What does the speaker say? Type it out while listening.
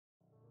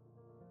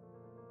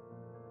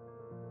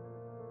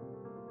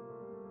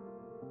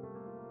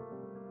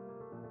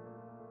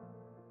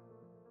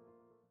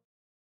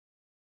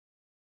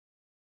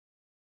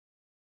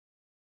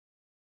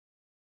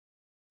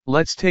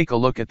Let's take a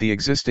look at the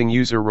existing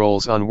user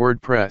roles on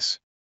WordPress.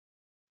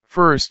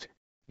 First,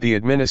 the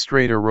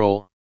administrator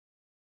role.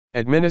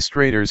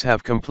 Administrators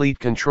have complete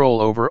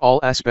control over all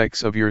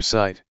aspects of your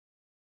site.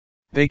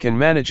 They can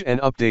manage and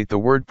update the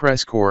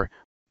WordPress core,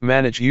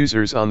 manage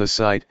users on the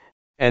site,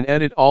 and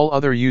edit all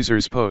other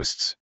users'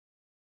 posts.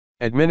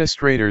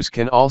 Administrators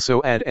can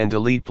also add and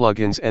delete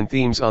plugins and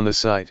themes on the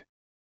site.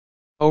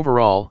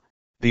 Overall,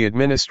 the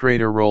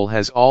administrator role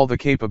has all the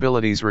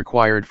capabilities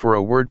required for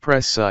a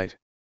WordPress site.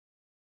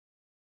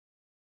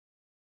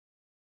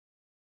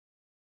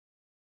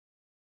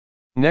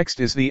 Next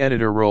is the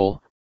editor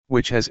role,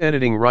 which has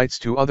editing rights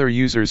to other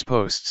users'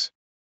 posts.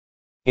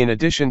 In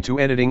addition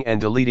to editing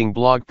and deleting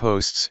blog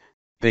posts,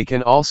 they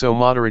can also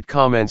moderate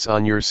comments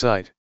on your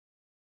site.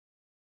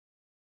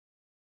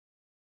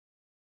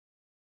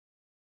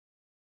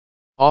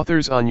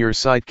 Authors on your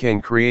site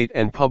can create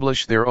and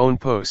publish their own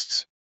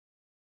posts.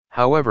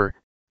 However,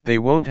 they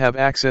won't have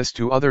access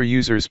to other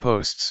users'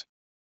 posts.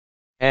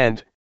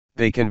 And,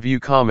 they can view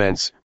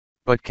comments,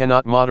 but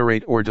cannot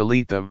moderate or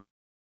delete them.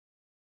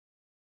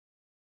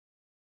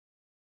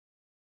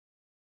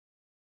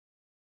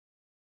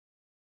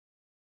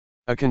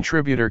 A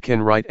contributor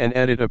can write and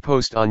edit a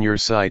post on your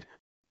site,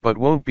 but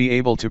won't be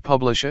able to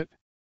publish it.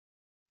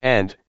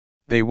 And,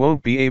 they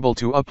won't be able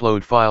to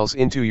upload files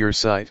into your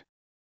site.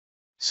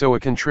 So a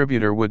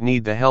contributor would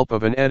need the help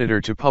of an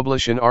editor to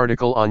publish an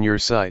article on your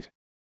site.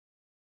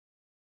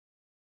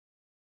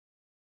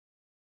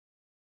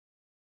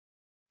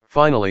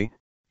 Finally,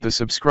 the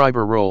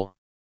subscriber role.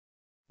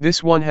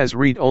 This one has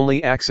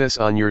read-only access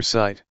on your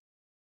site.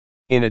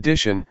 In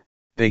addition,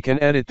 they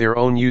can edit their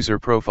own user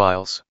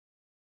profiles.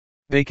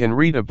 They can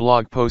read a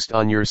blog post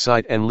on your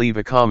site and leave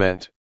a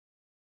comment.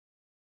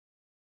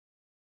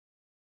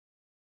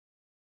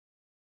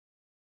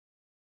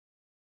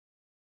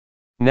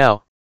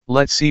 Now,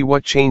 let's see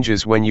what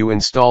changes when you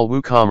install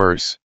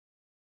WooCommerce.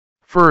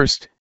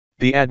 First,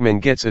 the admin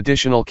gets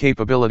additional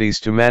capabilities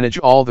to manage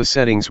all the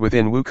settings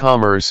within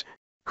WooCommerce,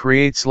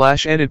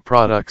 create/edit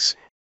products,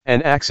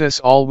 and access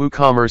all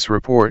WooCommerce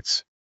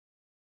reports.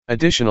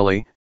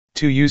 Additionally,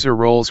 2 user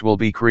roles will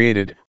be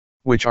created,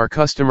 which are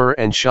Customer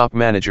and Shop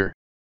Manager.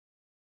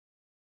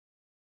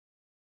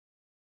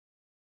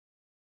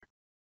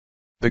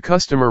 The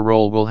customer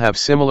role will have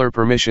similar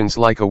permissions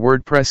like a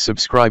WordPress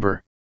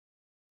subscriber.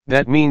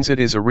 That means it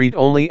is a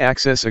read-only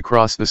access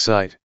across the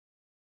site.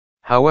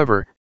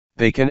 However,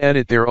 they can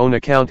edit their own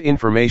account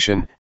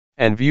information,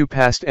 and view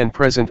past and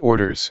present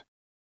orders.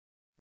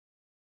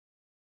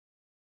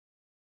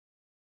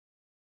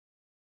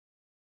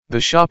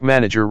 The Shop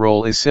Manager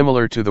role is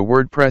similar to the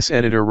WordPress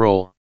editor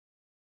role.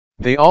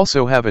 They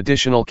also have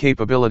additional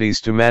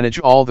capabilities to manage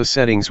all the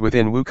settings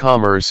within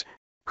WooCommerce,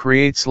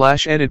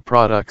 create/edit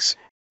products,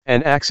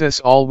 and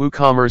access all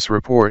WooCommerce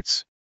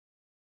reports.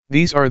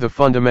 These are the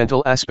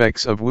fundamental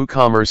aspects of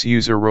WooCommerce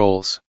user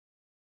roles.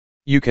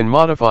 You can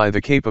modify the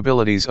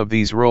capabilities of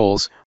these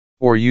roles,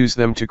 or use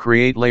them to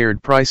create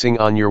layered pricing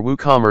on your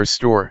WooCommerce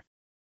store.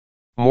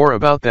 More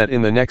about that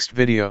in the next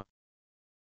video.